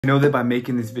I know that by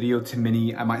making this video, to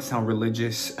many, I might sound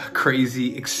religious,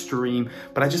 crazy, extreme,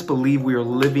 but I just believe we are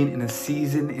living in a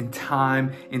season, in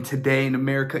time, in today, in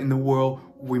America, in the world.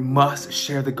 We must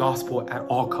share the gospel at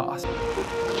all costs.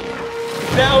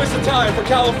 Now is the time for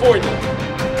California.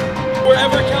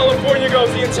 Wherever California goes,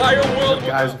 the entire world.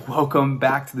 Guys, welcome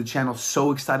back to the channel.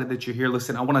 So excited that you're here.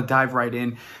 Listen, I want to dive right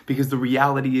in because the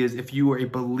reality is, if you are a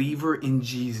believer in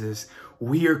Jesus,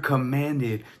 we are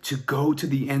commanded to go to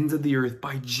the ends of the earth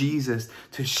by Jesus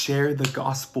to share the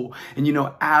gospel. And you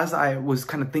know, as I was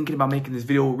kind of thinking about making this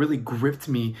video, what really gripped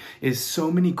me is so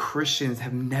many Christians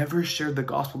have never shared the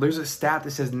gospel. There's a stat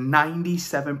that says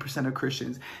 97% of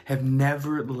Christians have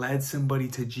never led somebody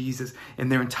to Jesus in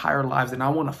their entire lives. And I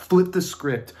want to flip the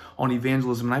script on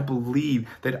evangelism. And I believe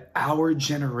that our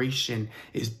generation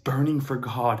is burning for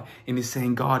God and is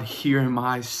saying, God, here am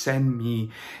I, send me.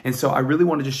 And so I really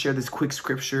want to just share this quick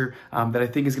scripture that I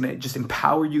think is going to just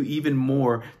empower you even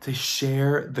more to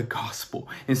share the gospel.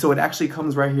 And so it actually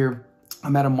comes right here.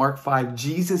 I'm at a Mark 5.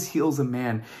 Jesus heals a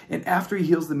man. And after he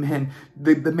heals the man,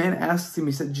 the man asks him,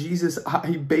 he said, Jesus,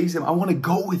 he begs him, I want to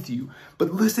go with you.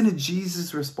 But listen to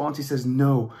Jesus' response. He says,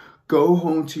 no. Go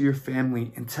home to your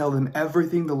family and tell them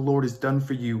everything the Lord has done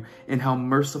for you and how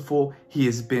merciful he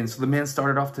has been. So the man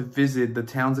started off to visit the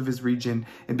towns of his region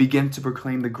and began to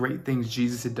proclaim the great things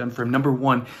Jesus had done for him. Number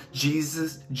one,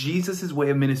 Jesus's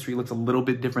way of ministry looks a little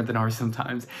bit different than ours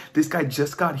sometimes. This guy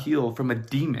just got healed from a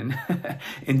demon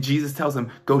and Jesus tells him,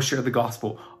 go share the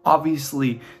gospel.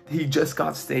 Obviously, he just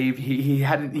got saved. He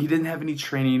didn't have any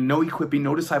training, no equipping,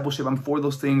 no discipleship. I'm for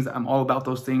those things. I'm all about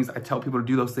those things. I tell people to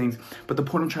do those things. But the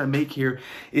point I'm trying to make here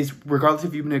is, regardless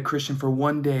if you've been a Christian for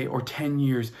 1 day or 10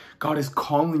 years, God is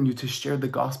calling you to share the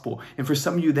gospel. And for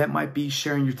some of you, that might be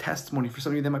sharing your testimony. For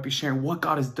some of you, that might be sharing what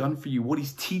God has done for you, what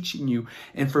he's teaching you.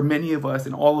 And for many of us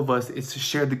and all of us, it's to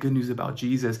share the good news about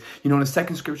Jesus. You know, and the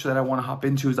second scripture that I want to hop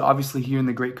into is obviously here in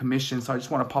the Great Commission. So I just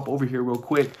want to pop over here real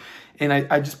quick. And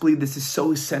I just believe this is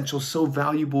so essential, so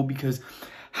valuable, because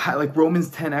like Romans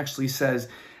 10 actually says,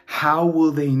 how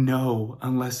will they know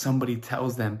unless somebody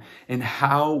tells them? And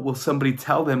how will somebody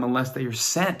tell them unless they are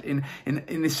sent? And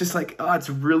it's just like, oh, it's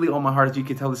really on my heart. As you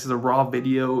can tell, this is a raw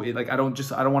video. I don't want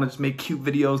to just make cute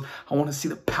videos. I want to see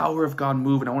the power of God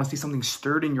move, and I want to see something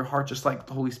stirred in your heart, just like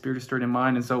the Holy Spirit is stirred in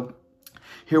mine. And so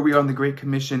here we are in the Great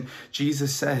Commission.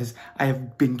 Jesus says, I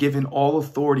have been given all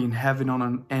authority in heaven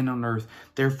and on earth.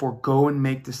 Therefore, go and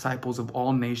make disciples of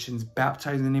all nations,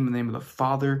 baptizing them in the name of the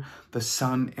Father, the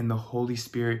Son, and the Holy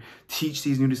Spirit. Teach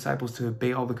these new disciples to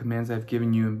obey all the commands I have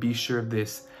given you, and be sure of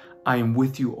this, I am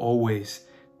with you always,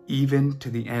 even to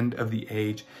the end of the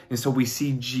age. And so we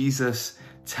see Jesus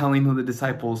telling the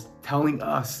disciples, telling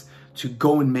us to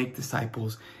go and make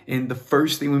disciples. And the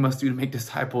first thing we must do to make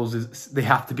disciples is they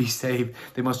have to be saved.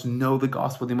 They must know the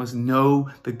gospel. They must know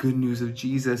the good news of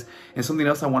Jesus. And something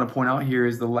else I want to point out here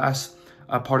is the last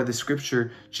part of the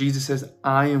scripture. Jesus says,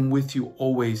 I am with you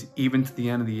always, even to the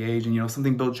end of the age. And you know,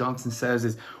 something Bill Johnson says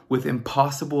is, with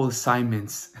impossible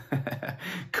assignments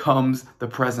comes the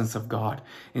presence of God.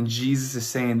 And Jesus is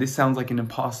saying, this sounds like an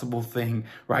impossible thing,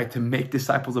 right? To make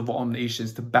disciples of all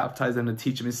nations, to baptize them, to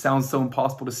teach them. It sounds so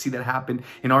impossible to see that happen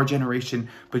in our generation.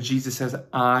 But Jesus says,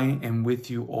 I am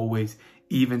with you always,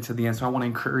 even to the end. So I want to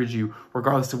encourage you,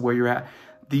 regardless of where you're at,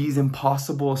 these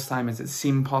impossible assignments that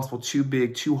seem impossible, too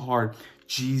big, too hard,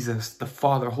 Jesus, the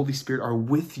Father, Holy Spirit are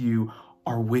with you,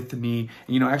 are with me.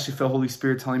 And you know, I actually felt Holy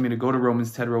Spirit telling me to go to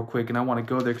Romans 10 real quick. And I want to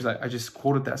go there because I just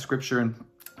quoted that scripture. And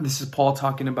this is Paul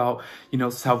talking about, you know,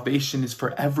 salvation is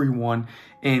for everyone.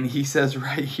 And he says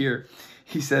right here,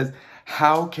 he says,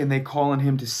 how can they call on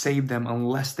him to save them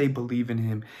unless they believe in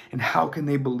him? And how can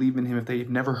they believe in him if they've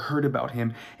never heard about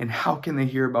him? And how can they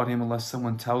hear about him unless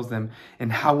someone tells them?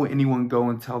 And how will anyone go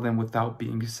and tell them without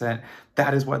being sent?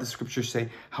 That is why the scriptures say,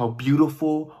 how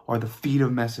beautiful are the feet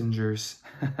of messengers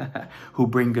who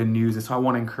bring good news. And so I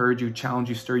want to encourage you, challenge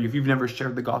you, stir you. If you've never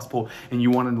shared the gospel and you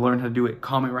want to learn how to do it,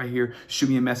 comment right here, shoot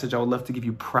me a message. I would love to give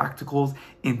you practicals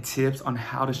and tips on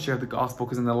how to share the gospel.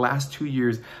 Because in the last 2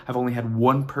 years, I've only had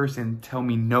one person tell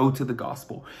me no to the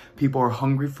gospel. People are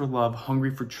hungry for love, hungry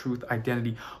for truth,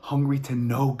 identity, hungry to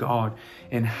know God.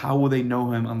 And how will they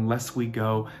know him unless we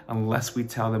go, unless we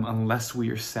tell them, unless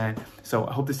we are sent? So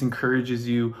I hope this encourages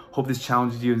you. Hope this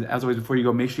challenges you. And as always, before you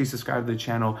go, make sure you subscribe to the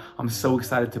channel. I'm so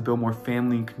excited to build more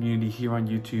family and community here on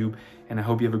YouTube. And I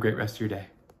hope you have a great rest of your day.